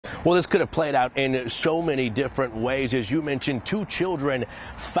Well, this could have played out in so many different ways. As you mentioned, two children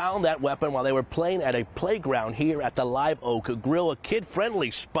found that weapon while they were playing at a playground here at the Live Oak Grill, a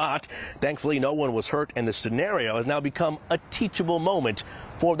kid-friendly spot. Thankfully, no one was hurt, and the scenario has now become a teachable moment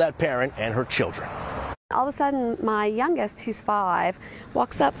for that parent and her children. All of a sudden, my youngest, who's 5,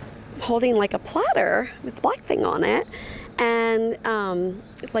 walks up holding like a platter with the black thing on it, and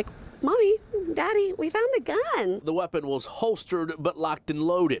it's like, "Mommy, Daddy, we found a gun." The weapon was holstered but locked and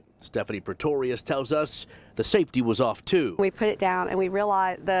loaded. Stephanie Pretorius tells us the safety was off too. We put it down and we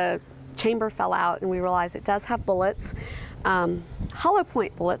realized the chamber fell out, and we realized it does have bullets, hollow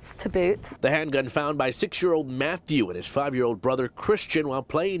point bullets to boot. The handgun found by 6-year-old Matthew and his 5-year-old brother Christian while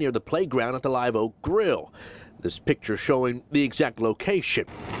playing near the playground at the Live Oak Grill. This picture showing the exact location.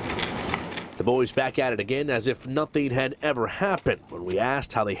 The boys back at it again as if nothing had ever happened. When we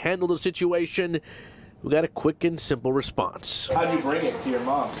asked how they handled the situation, we got a quick and simple response. How'd you bring it to your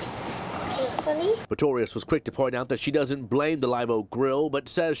mom? Funny. Pretorius was quick to point out that she doesn't blame the Live Oak Grill, but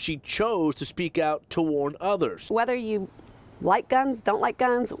says she chose to speak out to warn others. Whether you like guns, don't like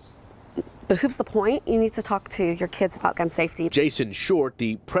guns, behooves the point. You need to talk to your kids about gun safety. Jason Short,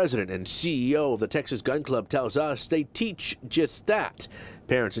 the president and CEO of the Texas Gun Club, tells us they teach just that.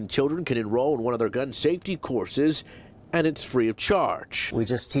 Parents and children can enroll in one of their gun safety courses, and it's free of charge. We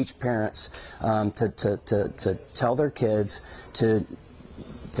just teach parents to tell their kids to,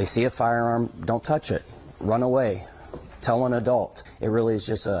 if they see a firearm, don't touch it, run away. Tell an adult. It really is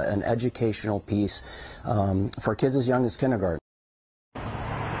just an educational piece for kids as young as kindergarten.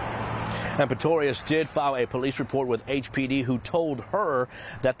 And Pretorius did file a police report with HPD, who told her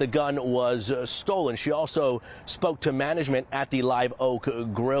that the gun was stolen. She also spoke to management at the Live Oak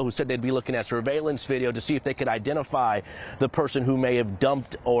Grill, who said they'd be looking at surveillance video to see if they could identify the person who may have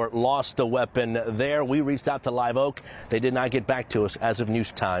dumped or lost the weapon there. We reached out to Live Oak. They did not get back to us as of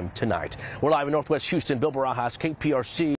news time tonight. We're live in Northwest Houston. Bill Barajas, KPRC.